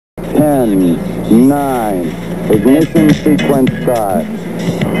10, 9, ignition sequence start.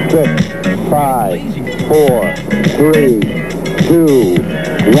 6, 5, 4, 3, 2,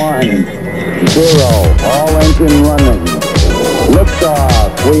 1, 0. All engine running.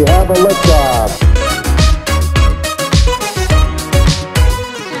 Liftoff. We have a liftoff.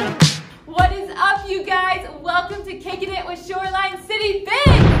 What is up, you guys? Welcome to Kicking It with Shoreline City Big.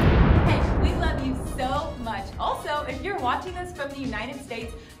 Hey, we love you so much. Also, if you're watching us from the United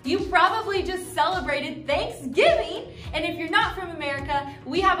States, you probably just celebrated Thanksgiving. And if you're not from America,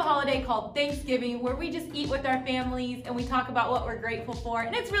 we have a holiday called Thanksgiving where we just eat with our families and we talk about what we're grateful for,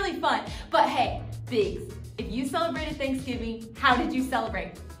 and it's really fun. But hey, Biggs, if you celebrated Thanksgiving, how did you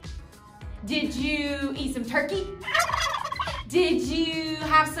celebrate? Did you eat some turkey? Did you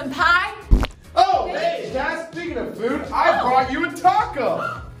have some pie? Oh, hey, Dad, speaking of food, I brought you a taco.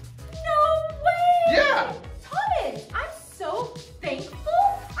 No way! Yeah. Thomas, I'm so thankful.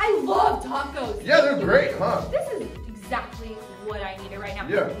 I love tacos. Yeah, they're great, huh? This is exactly what I needed right now.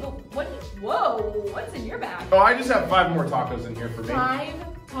 Yeah. Whoa, what's in your bag? Oh, I just have 5 more tacos in here for me. 5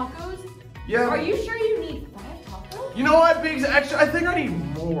 tacos? Yeah. Are you sure you need 5 tacos? You know what, Biggs? Actually, I think I need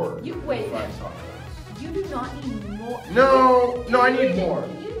more. Wait. 5 tacos. You do not need more. No, I need more.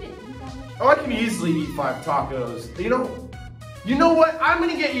 You didn't eat that much. Oh, I can easily eat 5 tacos. You know what? I'm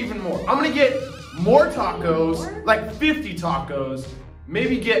gonna get even more. I'm gonna get more tacos, like 50 tacos.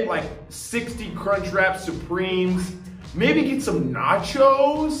 Maybe get like 60 Crunchwrap Supremes. Maybe get some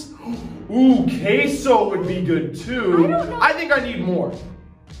nachos. Ooh, queso would be good too. I don't know. I think I need more.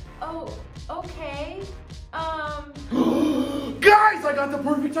 Oh, okay. Guys, I got the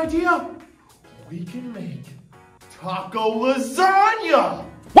perfect idea. We can make taco lasagna.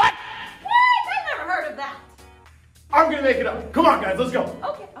 What? What? I've never heard of that. I'm gonna make it up. Come on, guys, let's go.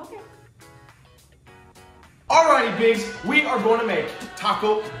 Okay. Alrighty, Biggs, we are going to make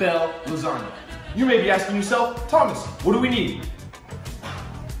Taco Bell lasagna. You may be asking yourself, Thomas, what do we need?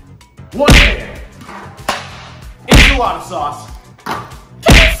 1 pan, enchilada sauce,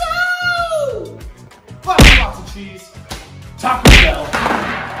 queso, lots of cheese, Taco Bell,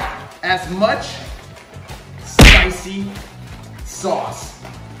 as much spicy sauce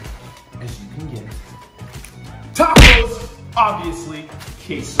as you can get. Tacos, obviously,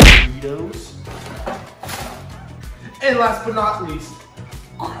 quesadillas. And last but not least,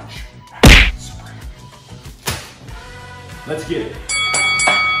 Crunch Supreme. Let's get it.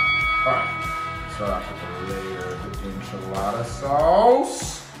 All right, start off with a layer of enchilada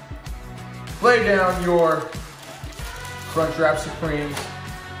sauce. Lay down your Crunchwrap Supremes.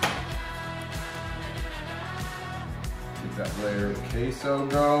 Get that layer of queso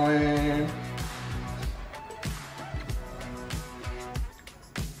going.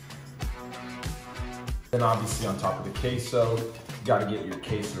 Then obviously on top of the queso, you gotta get your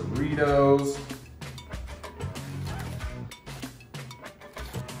quesadillas.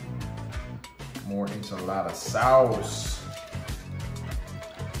 More enchilada sauce.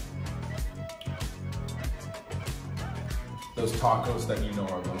 Those tacos that you know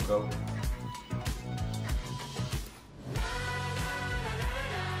are loco.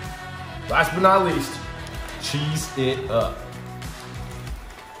 Last but not least, cheese it up.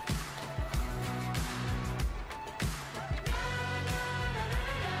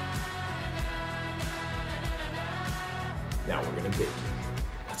 Now we're gonna bake it.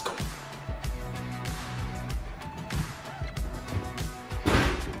 Let's go.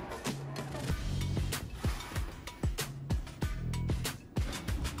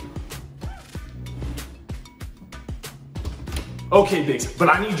 Okay, Biggs, but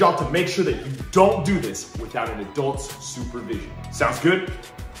I need y'all to make sure that you don't do this without an adult's supervision. Sounds good?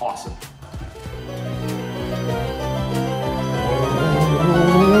 Awesome.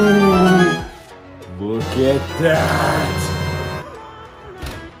 Look at that.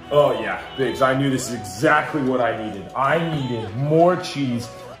 Oh yeah, Biggs, I knew this is exactly what I needed. I needed more cheese,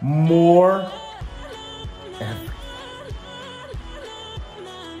 more everything.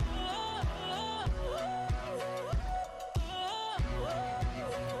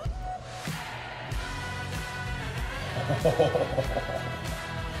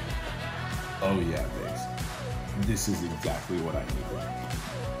 Oh yeah, Biggs, this is exactly what I needed.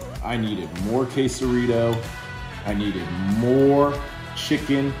 I needed more quesarito, I needed more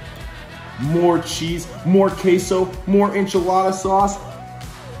chicken, more cheese, more queso, more enchilada sauce.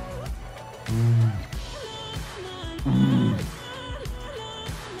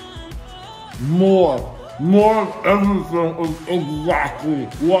 More of everything is exactly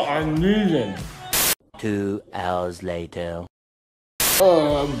what I needed. 2 hours later.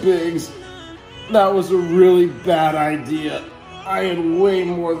 Biggs, that was a really bad idea. I had way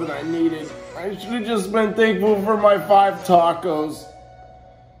more than I needed. I should have just been thankful for my 5 tacos.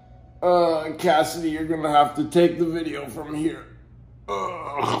 Cassidy, you're gonna have to take the video from here.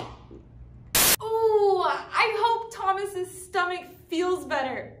 Ooh, I hope Thomas's stomach feels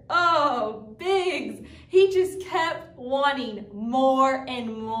better. Oh, Biggs, he just kept wanting more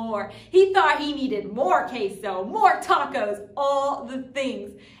and more. He thought he needed more queso, more tacos, all the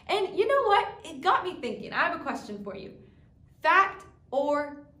things. And you know what? It got me thinking. I have a question for you. Fact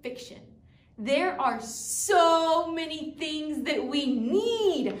or fiction? There are so many things that we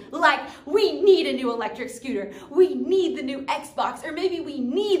need. Like, we need a new electric scooter. We need the new Xbox, or maybe we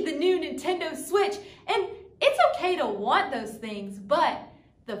need the new Nintendo Switch. And it's okay to want those things, but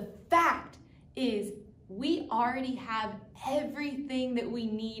the fact is we already have everything that we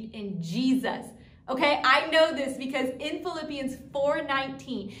need in Jesus. Okay, I know this because in Philippians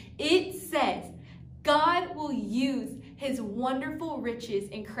 4:19, it says, God will use his wonderful riches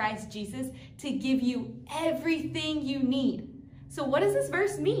in Christ Jesus to give you everything you need. So what does this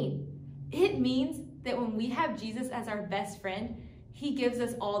verse mean? It means that when we have Jesus as our best friend, he gives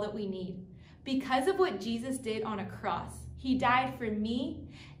us all that we need. Because of what Jesus did on a cross, he died for me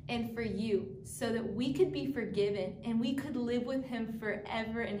and for you so that we could be forgiven and we could live with him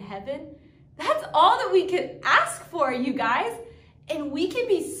forever in heaven. That's all that we could ask for, you guys. And we can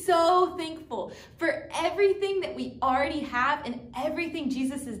be so thankful for everything that we already have and everything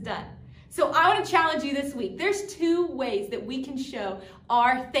Jesus has done. So I want to challenge you this week. There's 2 ways that we can show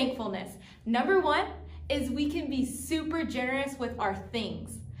our thankfulness. Number 1 is we can be super generous with our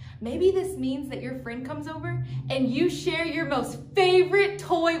things. Maybe this means that your friend comes over and you share your most favorite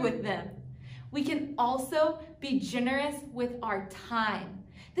toy with them. We can also be generous with our time.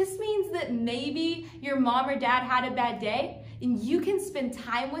 This means that maybe your mom or dad had a bad day and you can spend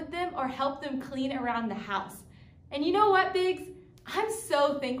time with them or help them clean around the house. And you know what, Biggs? I'm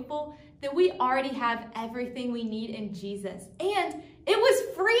so thankful that we already have everything we need in Jesus. And it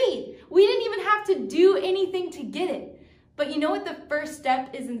was free. We didn't even have to do anything to get it. But you know what the first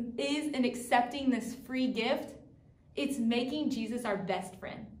step is in accepting this free gift? It's making Jesus our best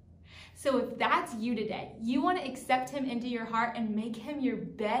friend. So if that's you today, you want to accept him into your heart and make him your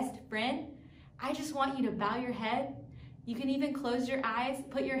best friend, I just want you to bow your head. You can even close your eyes,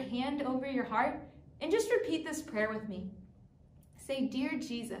 put your hand over your heart, and just repeat this prayer with me. Say, Dear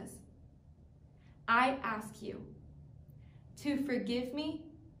Jesus, I ask you to forgive me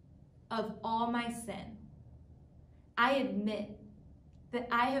of all my sin. I admit that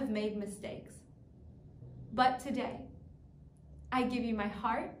I have made mistakes. But today, I give you my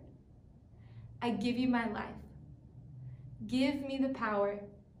heart. I give you my life. Give me the power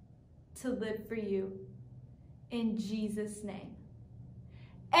to live for you. In Jesus' name.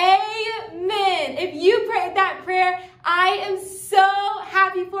 Amen. If you prayed that prayer, I am so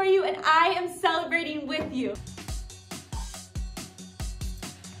happy for you and I am celebrating with you.